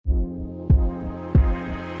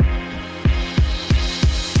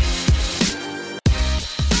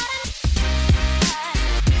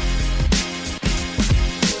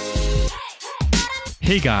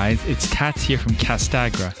Hey guys, it's Tats here from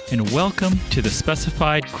Castagra, and welcome to the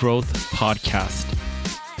Specified Growth Podcast.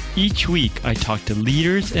 Each week, I talk to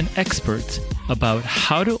leaders and experts about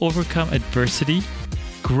how to overcome adversity,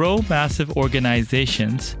 grow massive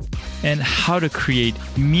organizations, and how to create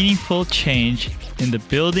meaningful change in the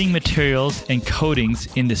building materials and coatings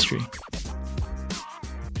industry.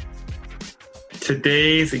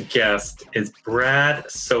 Today's guest is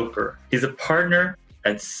Brad Soper. He's a partner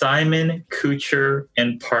at Simon Kucher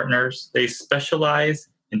and Partners. They specialize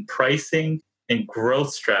in pricing and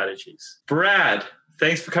growth strategies. Brad,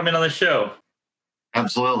 thanks for coming on the show.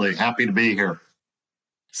 Absolutely. Happy to be here.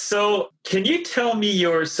 So can you tell me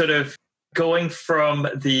your sort of going from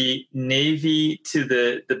the Navy to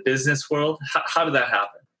the business world? How did that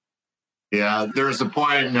happen? Yeah, there's a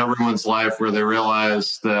point in everyone's life where they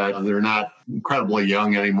realize that they're not incredibly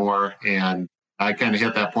young anymore. And I kind of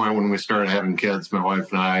hit that point when we started having kids, my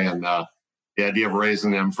wife and I, and the idea of raising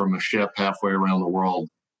them from a ship halfway around the world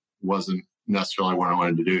wasn't necessarily what I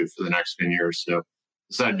wanted to do for the next 10 years. So I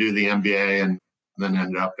decided to do the MBA and then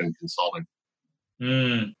ended up in consulting.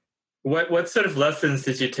 What sort of lessons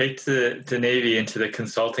did you take to Navy into the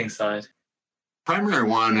consulting side? Primary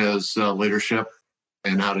one is leadership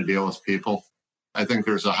and how to deal with people. I think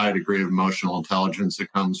there's a high degree of emotional intelligence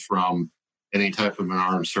that comes from any type of an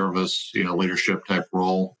armed service, leadership type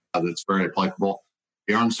role that's very applicable.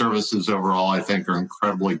 The armed services overall, I think, are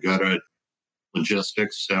incredibly good at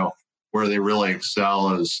logistics. So where they really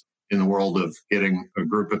excel is in the world of getting a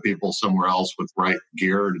group of people somewhere else with right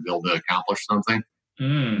gear to be able to accomplish something.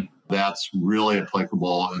 That's really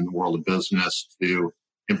applicable in the world of business to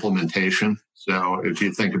implementation. So if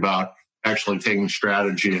you think about actually taking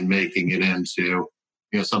strategy and making it into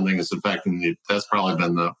something that's affecting you, that's probably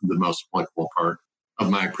been the most applicable part of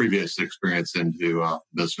my previous experience into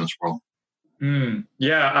business world.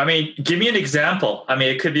 Yeah, I mean, give me an example. I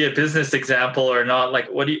mean, it could be a business example or not. Like,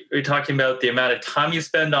 are you talking about the amount of time you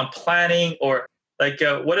spend on planning, or like,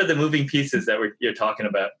 what are the moving pieces that you're talking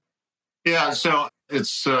about? Yeah, so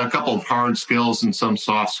it's a couple of hard skills and some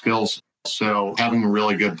soft skills. So having a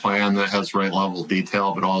really good plan that has the right level of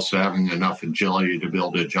detail, but also having enough agility to be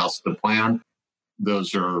able to adjust the plan.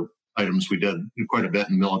 Those are items we did quite a bit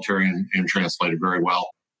in the military and translated very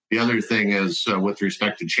well. The other thing is with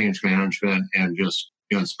respect to change management and just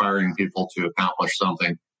inspiring people to accomplish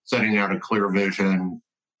something, setting out a clear vision,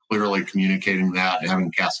 clearly communicating that,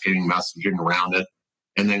 having cascading messaging around it,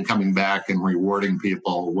 and then coming back and rewarding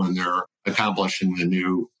people when they're accomplishing the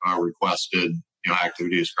new requested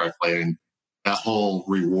activities correctly. And that whole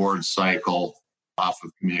reward cycle off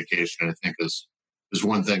of communication, I think, is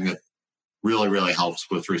one thing that really, really helps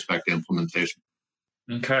with respect to implementation.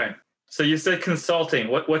 Okay. So you said consulting.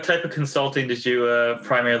 What type of consulting did you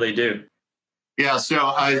primarily do? Yeah, so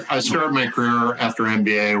I started my career after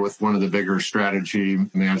MBA with one of the bigger strategy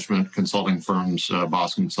management consulting firms,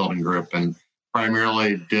 Boston Consulting Group, and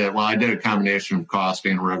primarily I did a combination of cost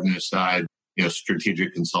and revenue side,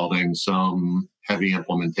 strategic consulting, some heavy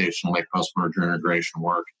implementation like post-merger integration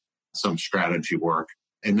work, some strategy work.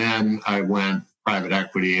 And then I went private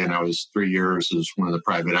equity, and I was 3 years as one of the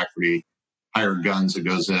private equity hired guns that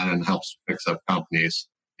goes in and helps fix up companies.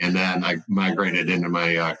 And then I migrated into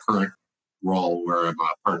my current role where I'm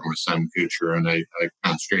a partner with Simon Kucher, and I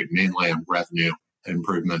concentrate mainly on revenue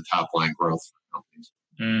improvement, top line growth for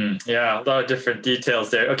companies. Yeah, a lot of different details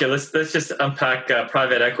there. Okay, let's just unpack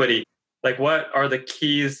private equity. Like, what are the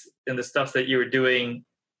keys in the stuff that you were doing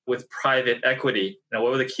with private equity? What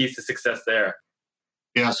were the keys to success there?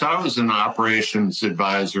 Yeah, so I was an operations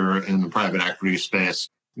advisor in the private equity space.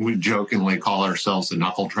 We jokingly call ourselves the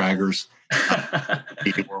knuckle draggers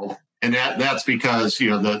in the world. And that's because,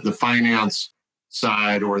 the finance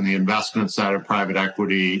side or the investment side of private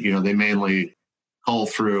equity, they mainly cull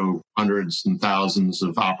through hundreds and thousands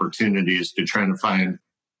of opportunities to try to find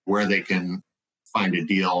where they can find a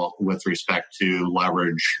deal with respect to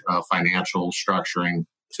leverage, financial structuring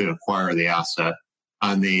to acquire the asset.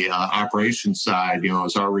 On the operations side, it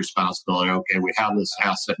was our responsibility. Okay, we have this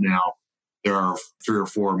asset now. There are 3 or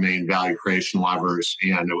 4 main value creation levers,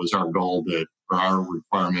 and it was our goal or our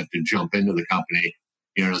requirement to jump into the company,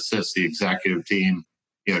 to assist the executive team,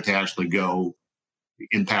 to actually go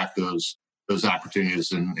impact those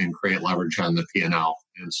opportunities and create leverage on the P&L.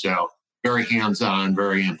 And so very hands-on,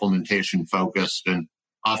 very implementation focused, and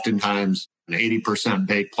oftentimes an 80%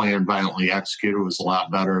 baked plan violently executed was a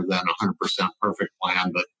lot better than a 100% perfect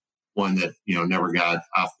plan, but one that, never got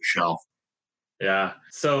off the shelf. Yeah.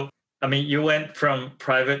 So, I mean, you went from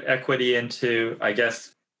private equity into, I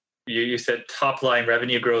guess, you said top line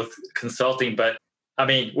revenue growth consulting, but I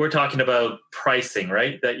mean, we're talking about pricing,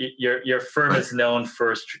 right? That your firm is known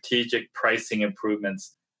for strategic pricing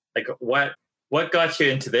improvements. Like what got you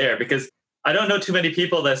into there? Because I don't know too many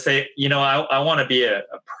people that say, I want to be a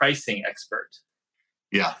pricing expert.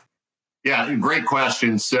 Yeah. Yeah. Great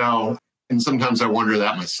question. So, and sometimes I wonder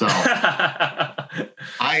that myself.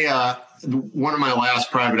 One of my last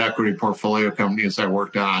private equity portfolio companies I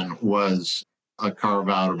worked on was a carve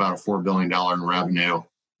out about a $4 billion in revenue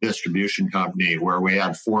distribution company where we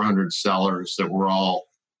had 400 sellers that were all,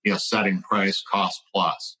 setting price cost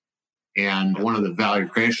plus. And one of the value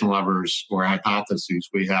creation levers or hypotheses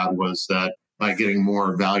we had was that by getting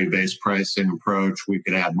more value-based pricing approach, we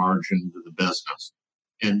could add margin to the business.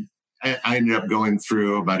 And I ended up going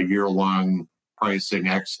through about a year-long pricing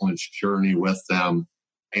excellence journey with them.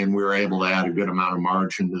 And we were able to add a good amount of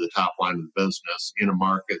margin to the top line of the business in a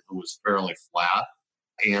market that was fairly flat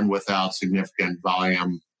and without significant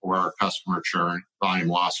volume or customer churn, volume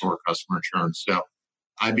loss or customer churn. So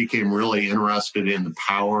I became really interested in the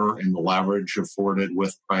power and the leverage afforded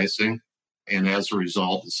with pricing. And as a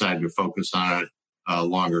result, decided to focus on it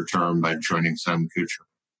longer term by joining Simon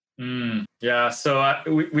Kucher. Yeah, so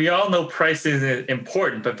we all know pricing is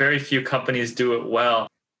important, but very few companies do it well.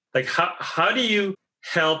 Like how do you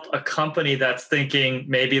help a company that's thinking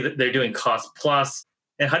maybe that they're doing cost plus,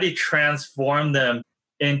 and how do you transform them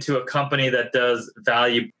into a company that does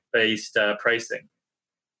value-based pricing?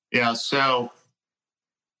 Yeah, so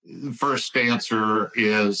the first answer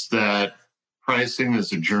is that pricing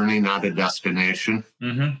is a journey, not a destination.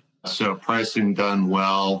 Mm-hmm. So pricing done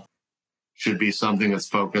well should be something that's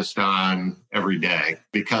focused on every day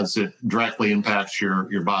because it directly impacts your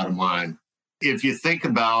bottom line. If you think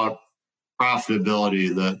about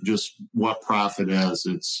profitability, just what profit is,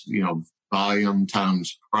 it's volume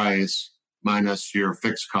times price minus your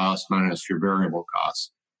fixed cost minus your variable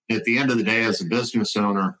cost. At the end of the day, as a business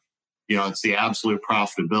owner, it's the absolute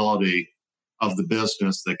profitability of the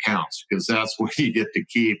business that counts because that's what you get to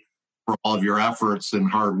keep for all of your efforts and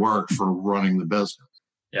hard work for running the business.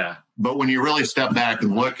 Yeah. But when you really step back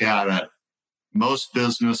and look at it, most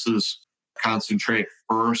businesses concentrate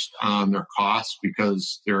first on their costs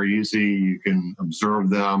because they're easy. You can observe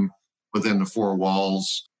them within the four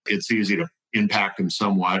walls. It's easy to impact them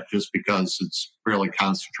somewhat just because it's fairly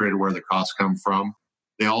concentrated where the costs come from.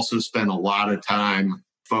 They also spend a lot of time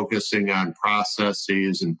focusing on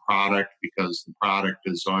processes and product because the product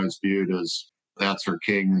is always viewed as that's our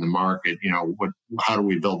king in the market. How do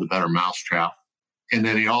we build a better mousetrap? And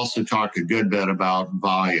then he also talked a good bit about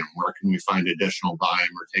volume. Where can we find additional volume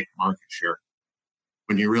or take market share?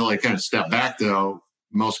 When you really kind of step back, though,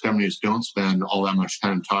 most companies don't spend all that much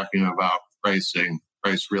time talking about pricing,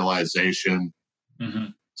 price realization,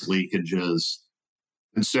 leakages.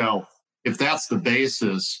 And so if that's the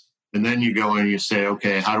basis, and then you go and you say,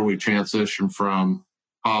 okay, how do we transition from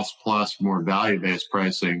cost plus more value-based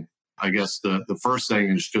pricing? I guess the first thing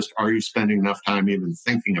is just, are you spending enough time even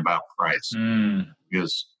thinking about price?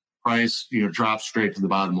 Because price, drops straight to the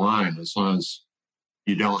bottom line. As long as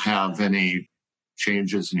you don't have any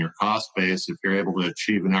changes in your cost base, if you're able to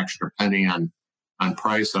achieve an extra penny on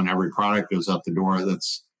price on every product goes out the door,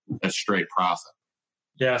 that's straight profit.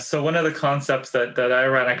 Yeah. So one of the concepts that I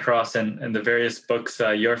ran across in the various books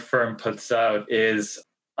your firm puts out is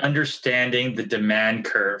understanding the demand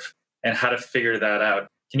curve and how to figure that out.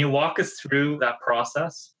 Can you walk us through that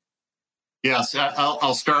process? Yes.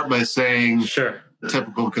 I'll start by saying sure. The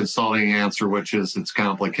typical consulting answer, which is it's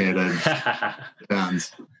complicated.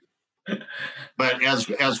 Depends. But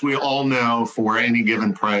as we all know, for any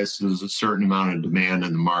given price, there's a certain amount of demand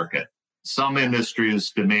in the market. Some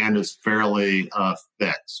industries, demand is fairly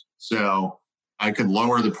fixed. So I could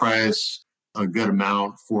lower the price a good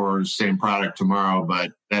amount for the same product tomorrow,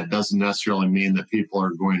 but that doesn't necessarily mean that people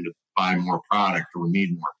are going to buy more product or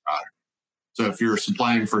need more product. So if you're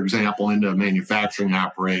supplying, for example, into a manufacturing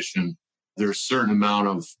operation, there's a certain amount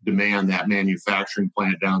of demand that manufacturing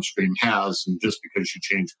plant downstream has. And just because you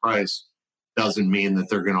change price doesn't mean that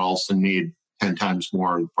they're going to also need 10 times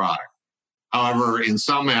more of the product. However, in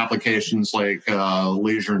some applications like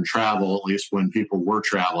leisure and travel, at least when people were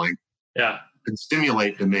traveling, can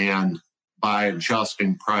stimulate demand by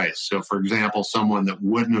adjusting price. So for example, someone that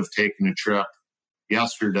wouldn't have taken a trip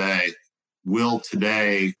yesterday will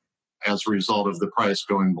today as a result of the price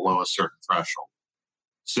going below a certain threshold.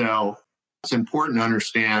 So it's important to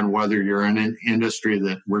understand whether you're in an industry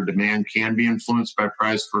where demand can be influenced by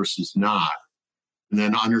price versus not, and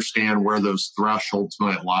then understand where those thresholds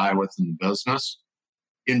might lie within the business.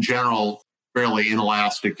 In general, fairly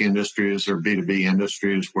inelastic industries or B2B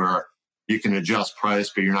industries where you can adjust price,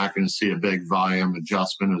 but you're not going to see a big volume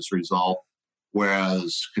adjustment as a result.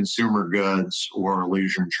 whereas consumer goods or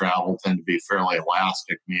leisure and travel tend to be fairly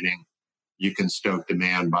elastic, meaning you can stoke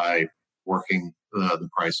demand by working the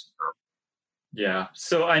pricing curve. Yeah.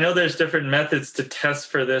 So I know there's different methods to test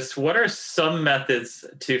for this. What are some methods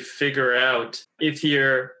to figure out if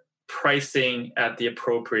you're pricing at the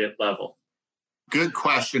appropriate level? Good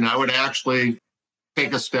question. I would actually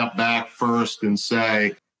take a step back first and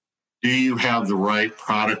say, do you have the right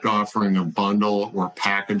product offering, a bundle or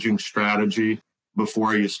packaging strategy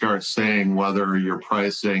before you start saying whether you're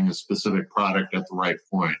pricing a specific product at the right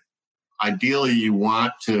point? Ideally, you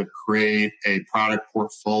want to create a product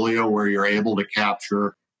portfolio where you're able to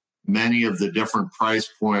capture many of the different price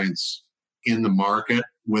points in the market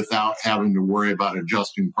without having to worry about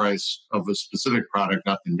adjusting price of a specific product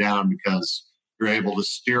up and down, because you're able to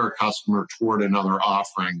steer a customer toward another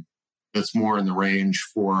offering that's more in the range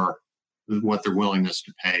for what their willingness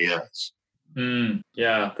to pay is.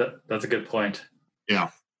 Yeah, that's a good point.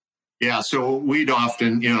 Yeah. Yeah, so we'd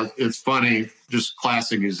often, it's funny, just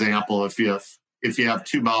classic example, if you have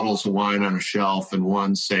two bottles of wine on a shelf and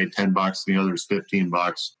one's say $10 and the other's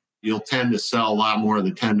 $15, you'll tend to sell a lot more of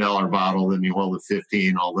the $10 bottle than you will the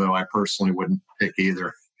 15, although I personally wouldn't pick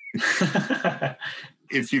either.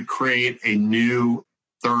 If you create a new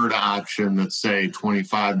third option that's say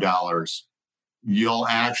 $25, you'll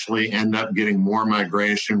actually end up getting more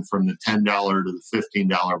migration from the $10 to the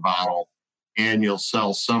 $15 bottle, and you'll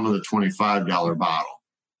sell some of the $25 bottle.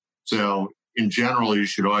 So in general, you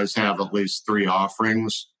should always have at least 3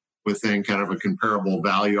 offerings within kind of a comparable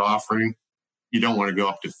value offering. You don't want to go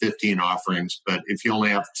up to 15 offerings, but if you only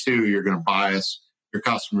have 2, you're going to bias. Your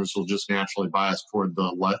customers will just naturally bias toward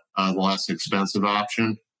the less expensive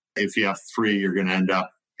option. If you have 3, you're going to end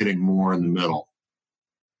up hitting more in the middle.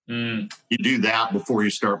 You do that before you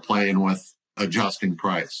start playing with adjusting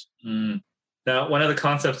price. Now, one of the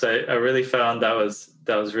concepts I really found that was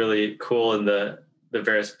really cool in the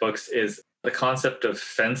various books is the concept of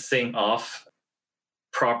fencing off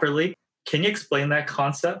properly. Can you explain that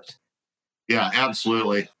concept? Yeah,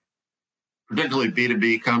 absolutely. Particularly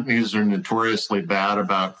B2B companies are notoriously bad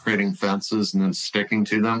about creating fences and then sticking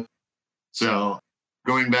to them. So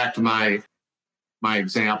going back to my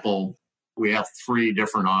example, we have 3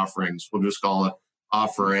 different offerings. We'll just call it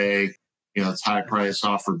offer A, it's high price,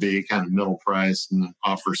 offer B, kind of middle price, and then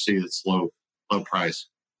offer C, it's low price.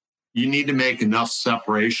 You need to make enough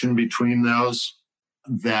separation between those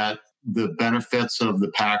that the benefits of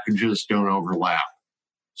the packages don't overlap.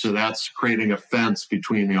 So that's creating a fence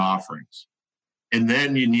between the offerings. And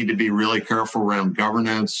then you need to be really careful around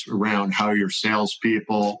governance, around how your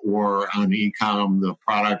salespeople or on e-com, the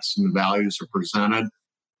products and the values are presented,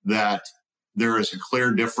 that there is a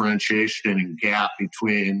clear differentiation and gap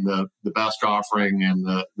between the best offering and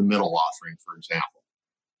the middle offering, for example.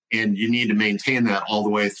 And you need to maintain that all the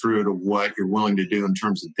way through to what you're willing to do in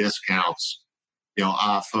terms of discounts,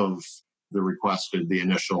 off of the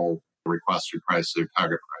initial requested price or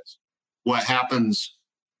target price. What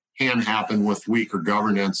can happen with weaker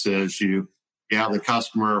governance is you have the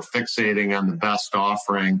customer fixating on the best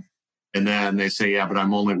offering, and then they say, yeah, but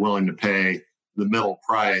I'm only willing to pay the middle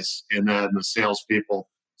price. And then the salespeople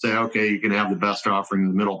say, okay, you can have the best offering in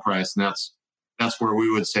the middle price. And that's where we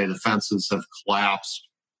would say the fences have collapsed.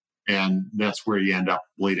 And that's where you end up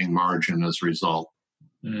bleeding margin as a result.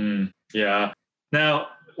 Yeah. Now,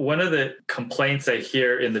 one of the complaints I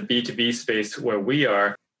hear in the B2B space where we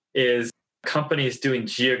are is companies doing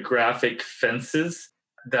geographic fences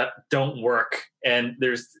that don't work. And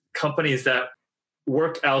there's companies that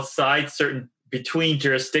work outside between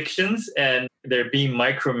jurisdictions, and they're being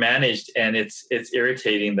micromanaged, and it's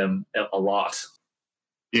irritating them a lot.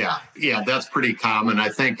 Yeah, that's pretty common. I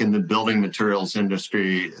think in the building materials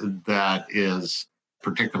industry, that is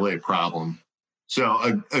particularly a problem.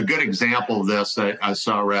 So a good example of this that I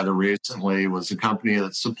saw rather recently was a company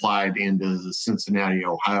that supplied into the Cincinnati,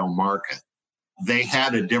 Ohio market. They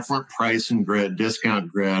had a different pricing grid,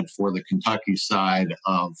 discount grid for the Kentucky side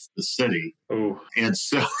of the city. Ooh. And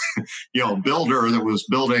so, a builder that was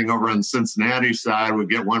building over on the Cincinnati side would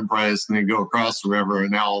get one price and then go across the river,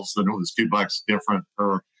 and now all of a sudden it was $2 different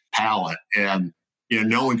per pallet. And,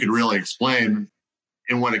 no one could really explain.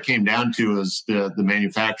 And what it came down to is the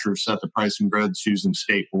manufacturer set the pricing grids using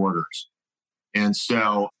state borders. And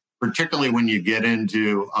so, particularly when you get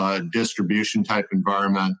into a distribution type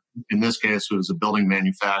environment, in this case, it was a building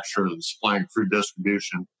manufacturer that was supplying through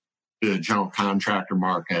distribution to the general contractor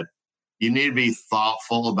market. You need to be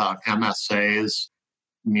thoughtful about MSAs.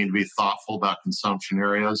 You need to be thoughtful about consumption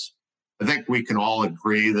areas. I think we can all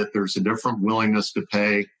agree that there's a different willingness to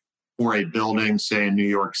pay for a building, say in New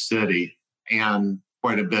York City, and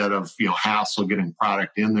quite a bit of hassle getting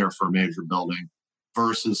product in there for a major building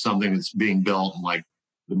versus something that's being built in like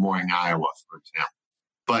Des Moines, Iowa, for example.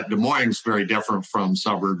 But Des Moines is very different from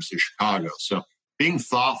suburbs of Chicago. So being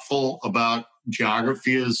thoughtful about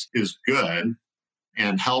geography is good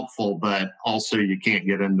and helpful, but also you can't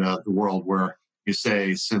get into the world where you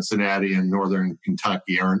say Cincinnati and Northern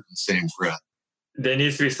Kentucky aren't the same grid. There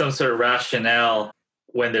needs to be some sort of rationale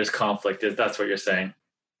when there's conflict. That's what you're saying.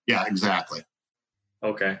 Yeah, exactly.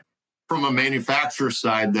 Okay. From a manufacturer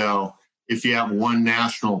side, though, if you have one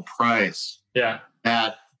national price,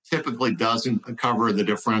 that typically doesn't cover the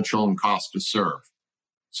differential in cost to serve.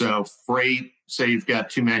 So freight, say you've got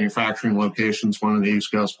two manufacturing locations, one on the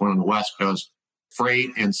East Coast, one on the West Coast,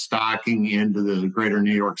 freight and stocking into the greater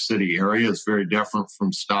New York City area is very different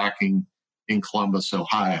from stocking in Columbus,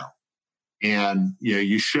 Ohio. And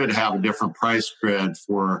you should have a different price grid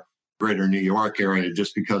for greater New York area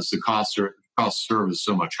just because the cost to serve is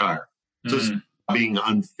so much higher. So it's being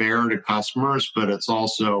unfair to customers, but it's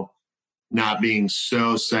also not being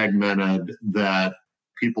so segmented that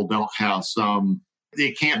people don't have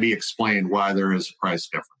it can't be explained why there is a price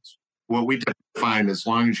difference. What we find, as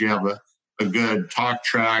long as you have a good talk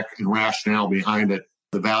track and rationale behind it,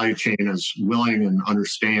 the value chain is willing and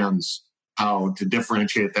understands how to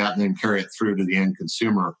differentiate that and then carry it through to the end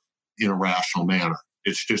consumer in a rational manner.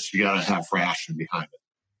 It's just you got to have ration behind it.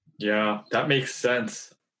 Yeah, that makes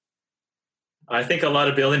sense. I think a lot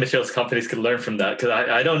of building materials companies could learn from that because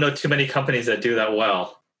I don't know too many companies that do that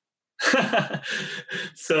well.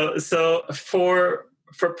 So for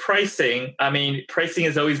pricing, I mean, pricing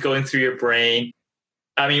is always going through your brain.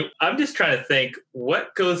 I mean, I'm just trying to think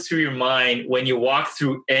what goes through your mind when you walk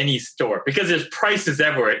through any store because there's prices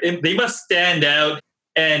everywhere. They must stand out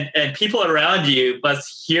and people around you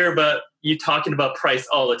must hear about you talking about price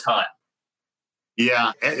all the time.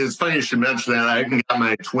 Yeah, it's funny you should mention that. I got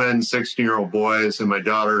my twin 16-year-old boys and my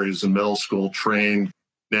daughter who's in middle school trained.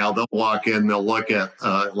 Now they'll walk in, they'll look at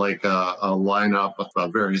a lineup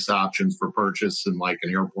of various options for purchase in like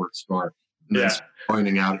an airport store, and then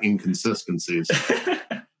pointing out inconsistencies.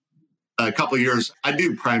 A couple of years, I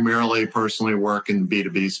do primarily personally work in the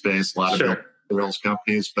B2B space, a lot of materials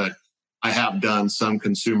companies, but I have done some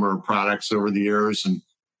consumer products over the years. And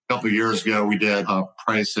a couple of years ago, we did a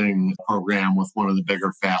pricing program with one of the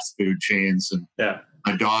bigger fast food chains. And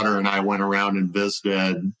my daughter and I went around and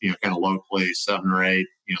visited, kind of locally, 7 or 8,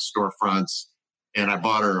 storefronts. And I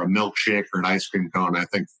bought her a milkshake or an ice cream cone, I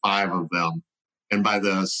think 5 of them. And by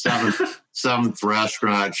the seventh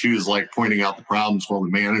restaurant, she was like pointing out the problems while the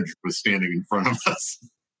manager was standing in front of us.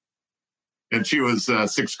 And she was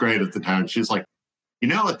 6th grade at the time. She's like,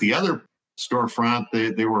 at the other storefront,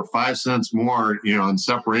 they were 5 cents more, in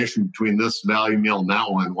separation between this value meal and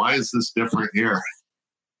that one. Why is this different here?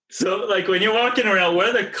 So like when you're walking around, what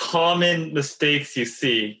are the common mistakes you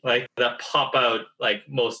see like that pop out like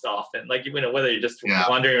most often? Like, whether you're just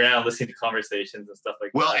wandering around listening to conversations and stuff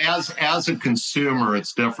like that. Well, as a consumer,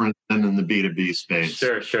 it's different than in the B2B space.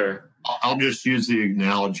 Sure. I'll just use the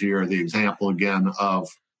analogy or the example again of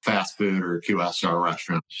fast food or QSR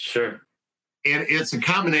restaurant. Sure. And it's a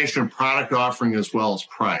combination of product offering as well as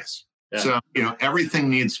price. Yeah. So, everything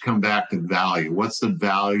needs to come back to value. What's the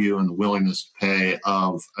value and the willingness to pay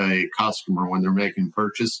of a customer when they're making a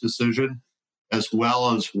purchase decision, as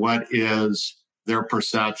well as what is their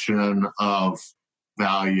perception of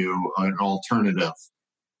value, an alternative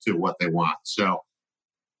to what they want. So,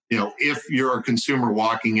 if you're a consumer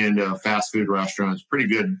walking into a fast food restaurant, it's a pretty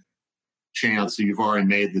good chance that you've already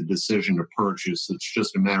made the decision to purchase. It's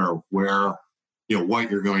just a matter of where,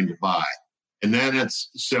 what you're going to buy. And then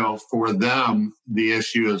so for them, the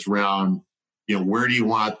issue is around, where do you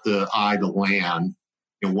want the eye to land?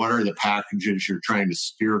 What are the packages you're trying to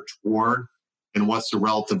steer toward? And what's the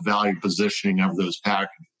relative value positioning of those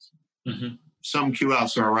packages? Mm-hmm. Some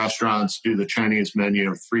QSR restaurants do the Chinese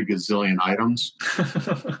menu of 3 gazillion items.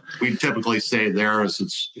 We typically say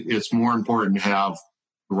it's more important to have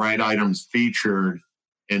the right items featured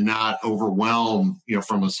and not overwhelm,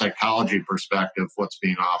 from a psychology perspective, what's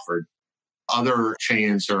being offered. Other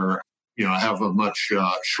chains have a much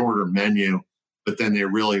shorter menu, but then they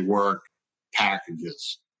really work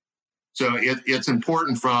packages. So it's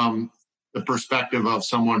important from the perspective of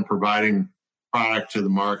someone providing product to the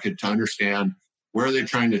market to understand where are they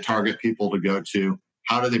trying to target people to go to,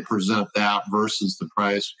 how do they present that versus the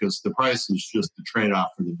price, because the price is just the trade-off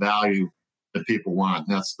for the value that people want,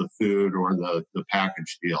 and that's the food or the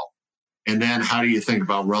package deal. And then how do you think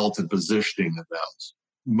about relative positioning of those?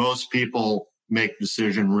 Most people make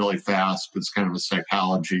decision really fast. It's kind of a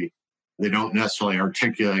psychology. They don't necessarily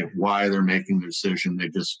articulate why they're making the decision. They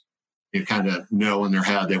just you kind of know in their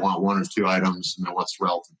head they want one or two items and then what's the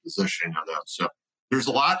relative positioning of those. So there's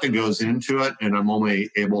a lot that goes into it, and I'm only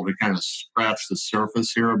able to kind of scratch the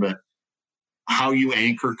surface here, but how you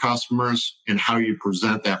anchor customers and how you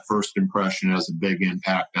present that first impression has a big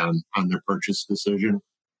impact on their purchase decision.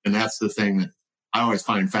 And that's the thing that I always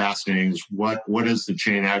find fascinating is what is the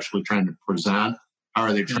chain actually trying to present? How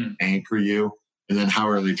are they trying to anchor you? And then how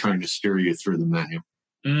are they trying to steer you through the menu?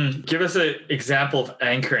 Give us an example of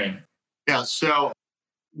anchoring. Yeah. So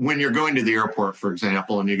when you're going to the airport, for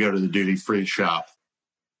example, and you go to the duty-free shop,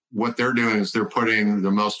 what they're doing is they're putting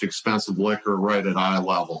the most expensive liquor right at eye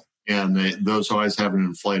level. And those always have an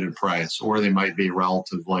inflated price, or they might be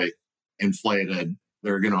relatively inflated.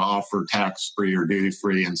 They're going to offer tax-free or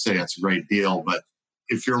duty-free and say it's a great deal. But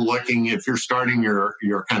if you're starting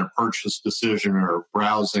your kind of purchase decision or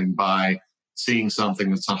browsing by seeing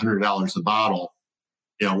something that's $100 a bottle,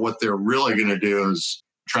 what they're really going to do is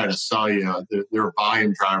try to sell you their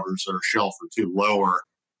volume drivers are shelf or two lower,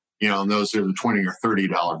 and those are the $20 or $30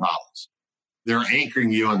 bottles. They're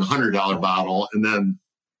anchoring you on the $100 bottle, and then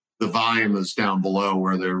the volume is down below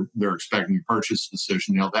where they're expecting a purchase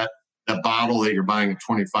decision. That bottle that you're buying at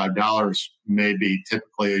 $25 may be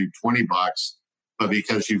typically $20, but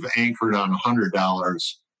because you've anchored on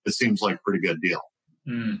 $100, it seems like a pretty good deal.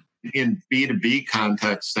 In B2B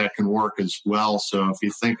context, that can work as well. So if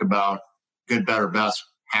you think about good, better, best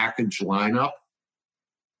package lineup,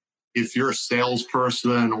 if you're a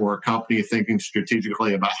salesperson or a company thinking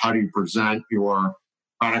strategically about how do you present your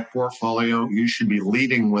product portfolio, you should be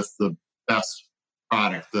leading with the best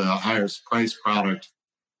product, the highest price product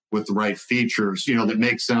with the right features, that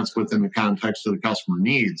make sense within the context of the customer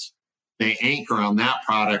needs. They anchor on that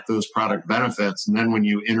product, those product benefits. And then when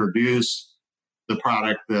you introduce the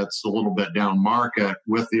product that's a little bit down market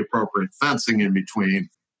with the appropriate fencing in between,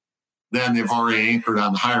 then they've already anchored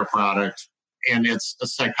on the higher product. And it's a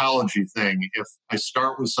psychology thing. If I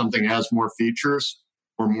start with something that has more features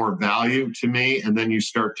or more value to me, and then you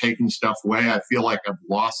start taking stuff away, I feel like I've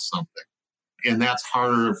lost something. And that's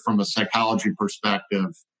harder from a psychology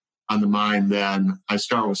perspective on the mind than I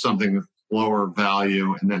start with something with lower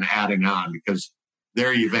value and then adding on, because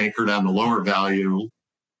there you've anchored on the lower value,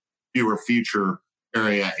 fewer feature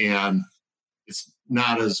area, and it's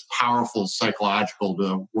not as powerful psychological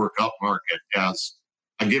to work up market as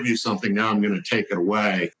I give you something, now I'm going to take it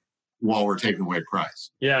away while we're taking away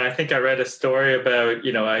price. Yeah, I think I read a story about,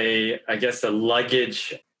 I guess a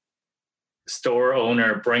luggage store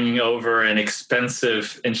owner bringing over an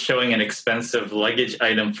expensive and showing an expensive luggage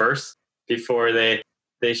item first before they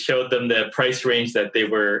showed them the price range that they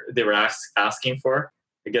were asking for.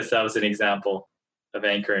 I guess that was an example of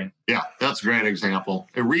anchoring. Yeah, that's a great example.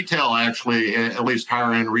 Retail actually, at least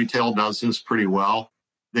higher end retail, does this pretty well.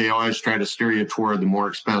 They always try to steer you toward the more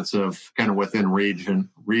expensive, kind of within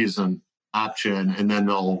reason option, and then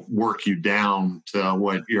they'll work you down to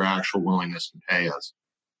what your actual willingness to pay is.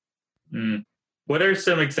 What are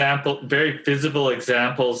some very visible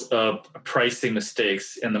examples of pricing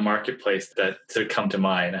mistakes in the marketplace that come to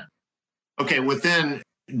mind? Okay,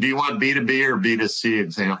 do you want B2B or B2C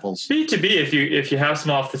examples? B2B, if you have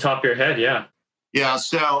some off the top of your head, yeah. Yeah,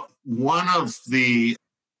 so one of the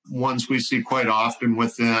ones we see quite often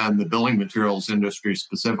within the building materials industry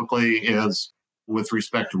specifically is with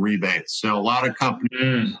respect to rebates. So a lot of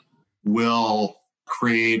companies will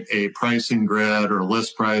create a pricing grid or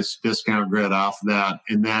list price discount grid off of that,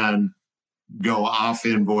 and then go off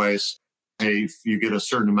invoice. Hey, if you get a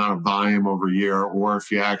certain amount of volume over a year, or if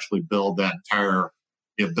you actually build that entire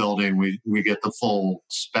building, we get the full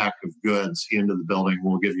spec of goods into the building,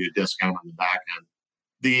 we'll give you a discount on the back end.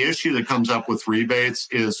 The issue that comes up with rebates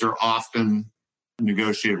is they're often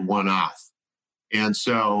negotiated one-off. And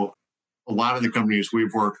so a lot of the companies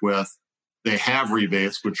we've worked with, they have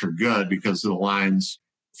rebates, which are good because of the lines.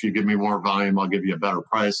 If you give me more volume, I'll give you a better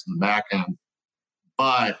price in the back end.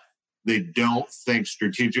 But they don't think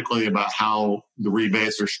strategically about how the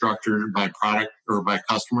rebates are structured by product or by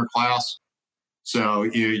customer class. So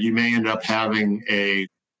you may end up having a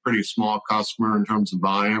pretty small customer in terms of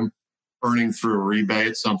volume, earning through a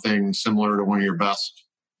rebate, something similar to one of your best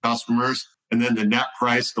customers. And then the net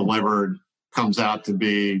price delivered comes out to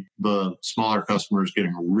be the smaller customers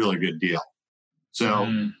getting a really good deal.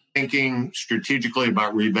 So thinking strategically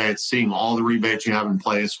about rebates, seeing all the rebates you have in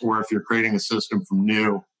place, or if you're creating a system from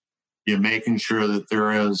new, you're making sure that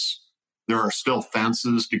there are still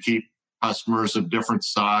fences to keep customers of different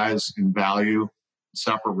size and value,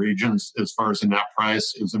 separate regions as far as the net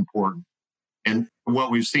price is important. And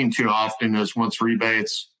what we've seen too often is once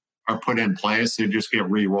rebates are put in place, they just get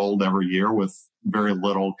re-rolled every year with very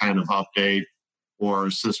little kind of update or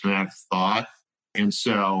systematic thought. And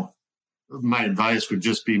so my advice would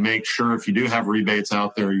just be make sure if you do have rebates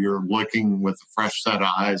out there, you're looking with a fresh set of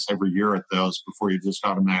eyes every year at those before you just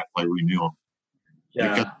automatically renew them. Yeah.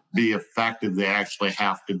 Because to be effective, they actually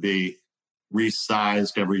have to be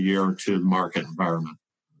resized every year to the market environment.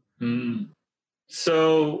 Mm.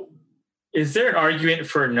 So is there an argument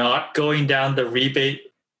for not going down the rebate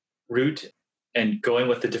route and going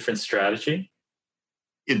with a different strategy?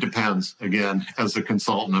 It depends. Again, as a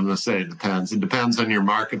consultant, I'm going to say it depends. It depends on your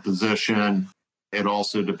market position. It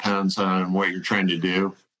also depends on what you're trying to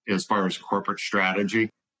do as far as corporate strategy.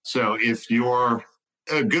 So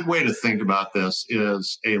a good way to think about this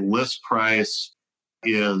is a list price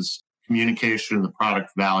is communication of the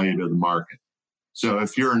product value to the market. So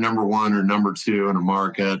if you're a number one or number two in a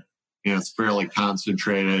market, it's fairly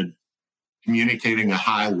concentrated, communicating a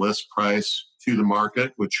high list price to the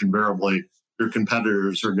market, which invariably your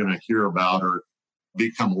competitors are going to hear about or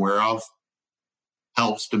become aware of,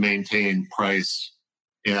 helps to maintain price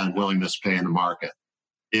and willingness to pay in the market.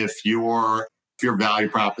 If your value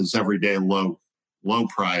prop is everyday low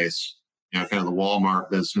price, kind of the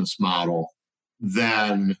Walmart business model,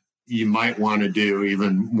 then you might want to do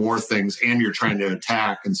even more things, and you're trying to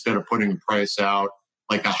attack, instead of putting a price out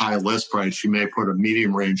like a high list price, you may put a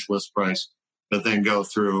medium range list price, but then go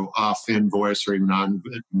through off invoice or even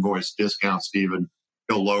non-invoice discounts to even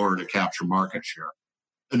go lower to capture market share.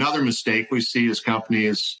 Another mistake we see is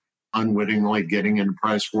companies unwittingly getting into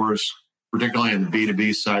price wars, particularly on the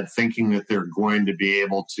B2B side, thinking that they're going to be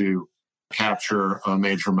able to capture a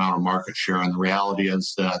major amount of market share. And the reality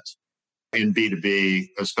is that in B2B,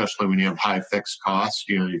 especially when you have high fixed costs,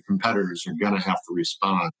 your competitors are going to have to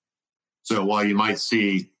respond. So while you might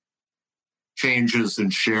see changes in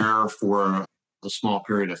share for a small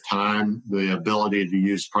period of time, the ability to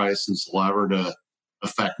use price as a lever to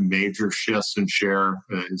affect major shifts in share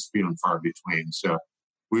is few and far between. So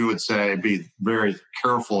we would say be very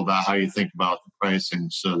careful about how you think about the pricing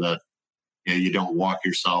so that you don't walk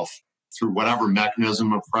yourself through whatever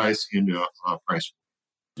mechanism of price into a price.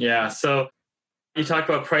 Yeah. So you talk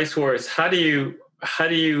about price wars. How do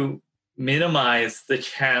you minimize the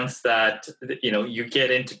chance that you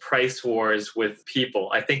get into price wars with people?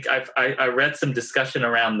 I think I read some discussion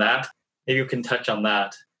around that. Maybe you can touch on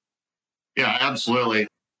that. Yeah, absolutely.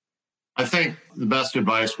 I think the best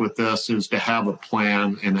advice with this is to have a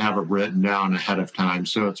plan and have it written down ahead of time.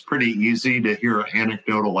 So it's pretty easy to hear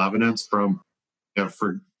anecdotal evidence from,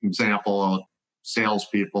 for example,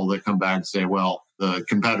 salespeople that come back and say, well, the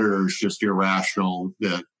competitor is just irrational.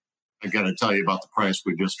 I got to tell you about the price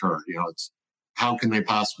we just heard. It's how can they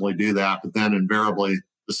possibly do that? But then invariably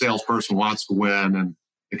the salesperson wants to win and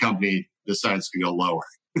the company decides to go lower.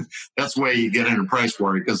 That's the way you get into price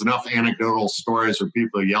war, because enough anecdotal stories or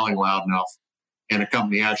people yelling loud enough and a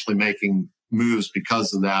company actually making moves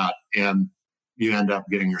because of that, and you end up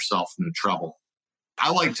getting yourself into trouble.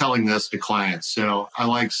 I like telling this to clients. So I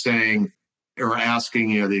like saying or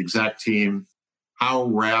asking the exec team, how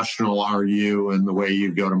rational are you in the way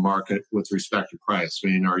you go to market with respect to price? I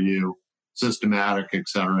mean, are you systematic, et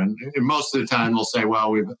cetera? And most of the time they'll say,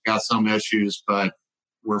 well, we've got some issues, but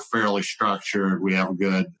we're fairly structured. We have a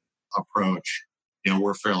good approach.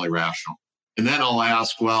 We're fairly rational. And then I'll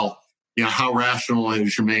ask, well, how rational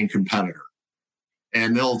is your main competitor?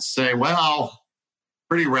 And they'll say, well,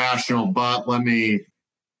 pretty rational, but then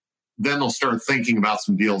they'll start thinking about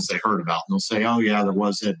some deals they heard about. And they'll say, oh yeah, there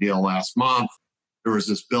was that deal last month. There was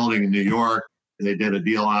this building in New York they did a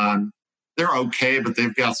deal on. They're okay, but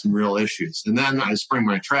they've got some real issues. And then I spring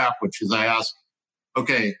my trap, which is I ask,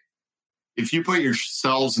 okay, if you put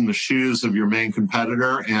yourselves in the shoes of your main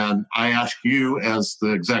competitor, and I ask you as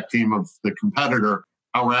the exec team of the competitor,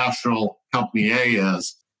 how rational company A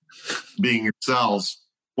is, being yourselves,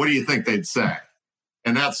 what do you think they'd say?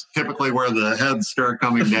 And that's typically where the heads start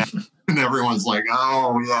coming down and everyone's like,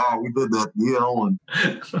 oh yeah, we did that deal.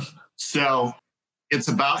 And so it's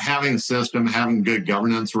about having a system, having good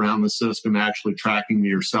governance around the system, actually tracking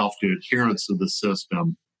yourself to adherence to the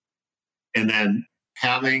system, and then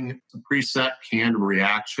having preset canned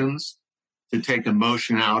reactions to take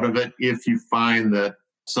emotion out of it if you find that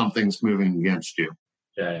something's moving against you.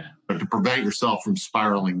 Yeah. But to prevent yourself from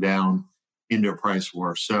spiraling down into a price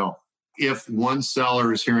war. So if one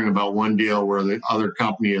seller is hearing about one deal where the other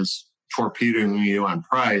company is torpedoing you on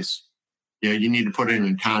price, you need to put it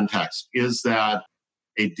in context. Is that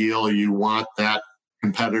a deal you want that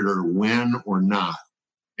competitor to win or not?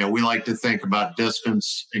 We like to think about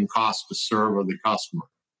distance and cost to serve of the customer.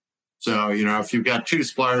 So, if you've got two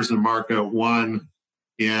suppliers in the market, one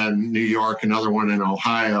in New York, another one in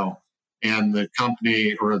Ohio, and the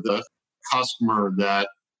company or the customer that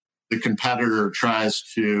the competitor tries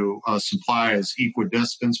to supply as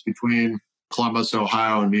equidistance between Columbus,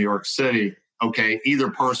 Ohio, and New York City, okay, either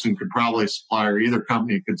person could probably supply, or either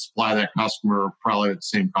company could supply that customer probably at the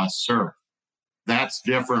same cost to serve. That's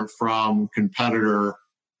different from competitor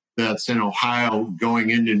that's in Ohio going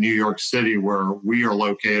into New York City where we are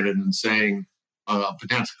located and saying a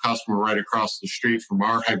potential customer right across the street from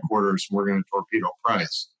our headquarters, we're going to torpedo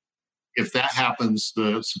price. If that happens,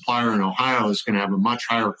 the supplier in Ohio is going to have a much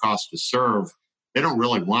higher cost to serve. They don't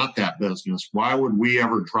really want that business. Why would we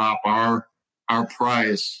ever drop our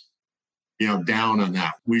price, down on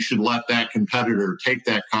that? We should let that competitor take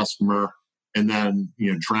that customer and then,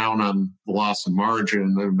 drown on the loss of margin,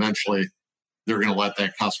 and then eventually they're going to let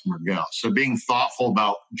that customer go. So being thoughtful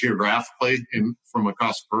about geographically and from a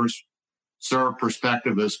cost per serve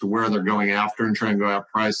perspective as to where they're going after and trying to go out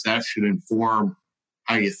price, that should inform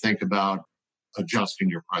how you think about adjusting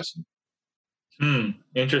your pricing.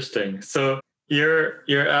 Interesting. So you're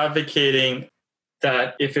advocating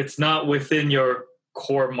that if it's not within your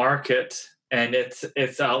core market and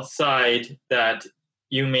it's outside, that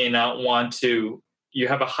you may not want to, you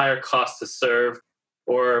have a higher cost to serve,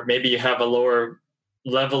 or maybe you have a lower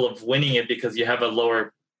level of winning it because you have a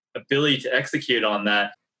lower ability to execute on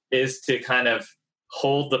that, is to kind of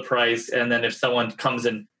hold the price. And then if someone comes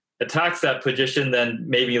and attacks that position, then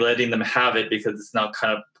maybe letting them have it because it's now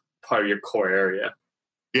kind of part of your core area.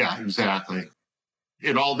 Yeah, exactly.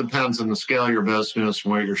 It all depends on the scale of your business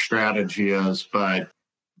and what your strategy is, but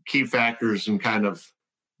key factors and kind of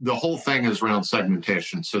the whole thing is around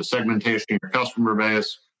segmentation. So segmentation of your customer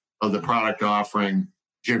base, of the product offering,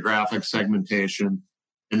 geographic segmentation,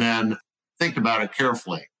 and then think about it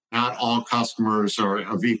carefully. Not all customers are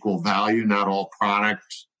of equal value. Not all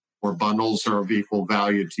products or bundles are of equal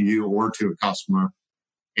value to you or to a customer.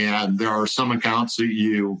 And there are some accounts that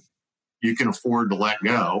you can afford to let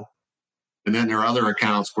go. And then there are other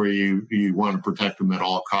accounts where you want to protect them at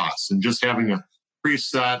all costs. And just having a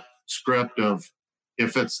preset script of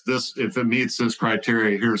if it meets this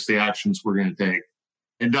criteria, here's the actions we're going to take.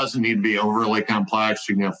 It doesn't need to be overly complex.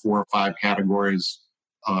 You can have 4 or 5 categories,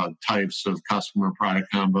 types of customer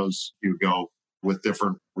product combos. You go with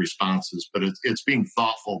different responses, but it's being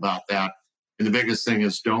thoughtful about that. And the biggest thing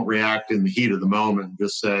is don't react in the heat of the moment.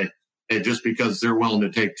 Just say, hey, just because they're willing to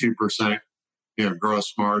take 2%,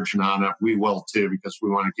 gross margin on it, we will too, because we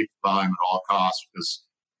want to keep the volume at all costs, because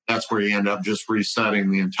that's where you end up just resetting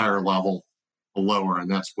the entire level lower, and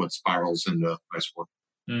that's what spirals into price war.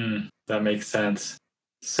 That makes sense.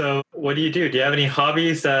 So what do you do? Do you have any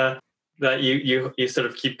hobbies that you sort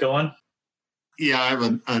of keep going? Yeah, I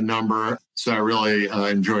have a number. So I really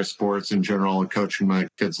enjoy sports in general, coaching my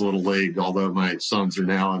kids' little league, although my sons are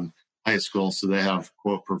now in high school, so they have,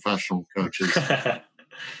 quote, professional coaches.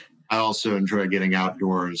 I also enjoy getting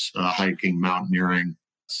outdoors, hiking, mountaineering,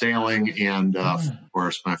 sailing, and of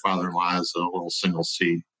course, my father-in-law has a little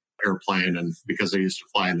single-seat airplane, and because I used to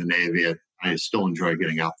fly in the Navy, I still enjoy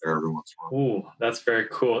getting out there every once in a while. Ooh, that's very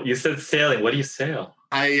cool. You said sailing. What do you sail?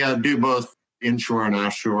 I do both inshore and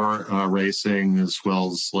offshore racing, as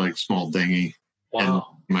well as like small dinghy.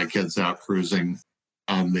 Wow. And my kids out cruising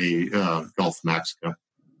on the Gulf of Mexico.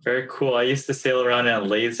 Very cool. I used to sail around in a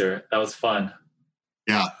laser. That was fun.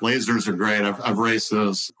 Yeah, lasers are great. I've raced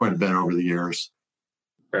those quite a bit over the years.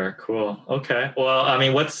 Very cool. Okay. Well, I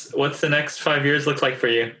mean, what's the next 5 years look like for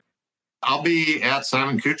you? I'll be at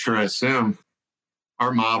Simon-Kucher, I assume.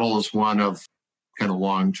 Our model is one of kind of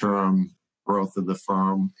long-term growth of the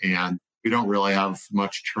firm, and we don't really have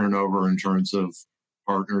much turnover in terms of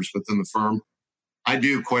partners within the firm. I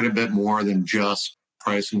do quite a bit more than just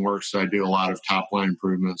pricing work, so I do a lot of top-line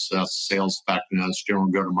improvements, sales effectiveness, general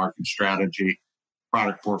go-to-market strategy,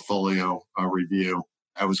 product portfolio review.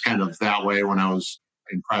 I was kind of that way when I was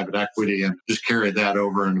in private equity and just carried that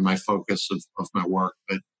over into my focus of my work.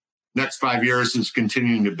 But next 5 years is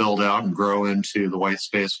continuing to build out and grow into the white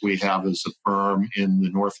space we have as a firm in the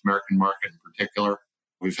North American market in particular.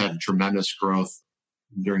 We've had tremendous growth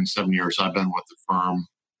during 7 years I've been with the firm,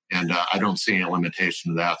 and I don't see any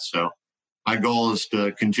limitation to that. So my goal is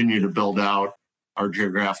to continue to build out our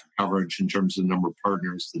geographic coverage in terms of the number of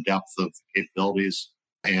partners, the depth of capabilities,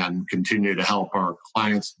 and continue to help our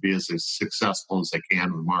clients be as successful as they can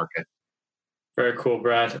in the market. Very cool,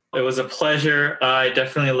 Brad. It was a pleasure. I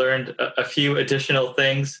definitely learned a few additional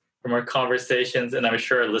things from our conversations, and I'm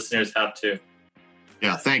sure our listeners have too.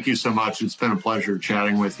 Yeah, thank you so much. It's been a pleasure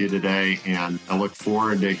chatting with you today, and I look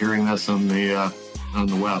forward to hearing this on the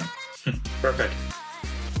web. Perfect.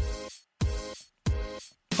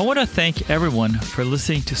 I want to thank everyone for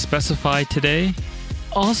listening to Specified today.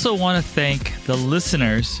 Also want to thank the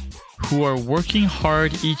listeners who are working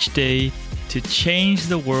hard each day to change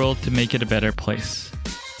the world to make it a better place.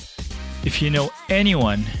 If you know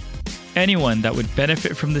anyone that would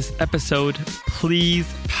benefit from this episode,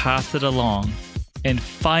 please pass it along. And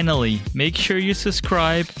finally, make sure you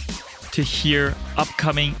subscribe to hear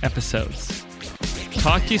upcoming episodes.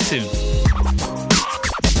 Talk to you soon.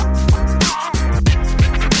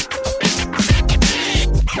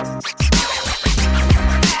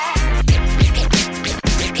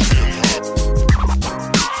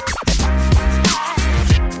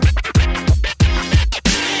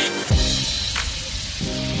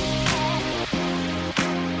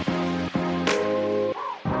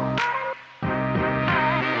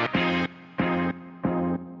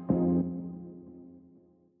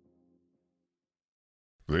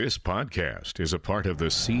 This podcast is a part of the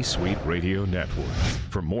C-Suite Radio Network.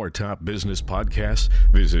 For more top business podcasts,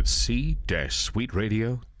 visit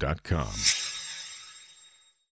c-suiteradio.com.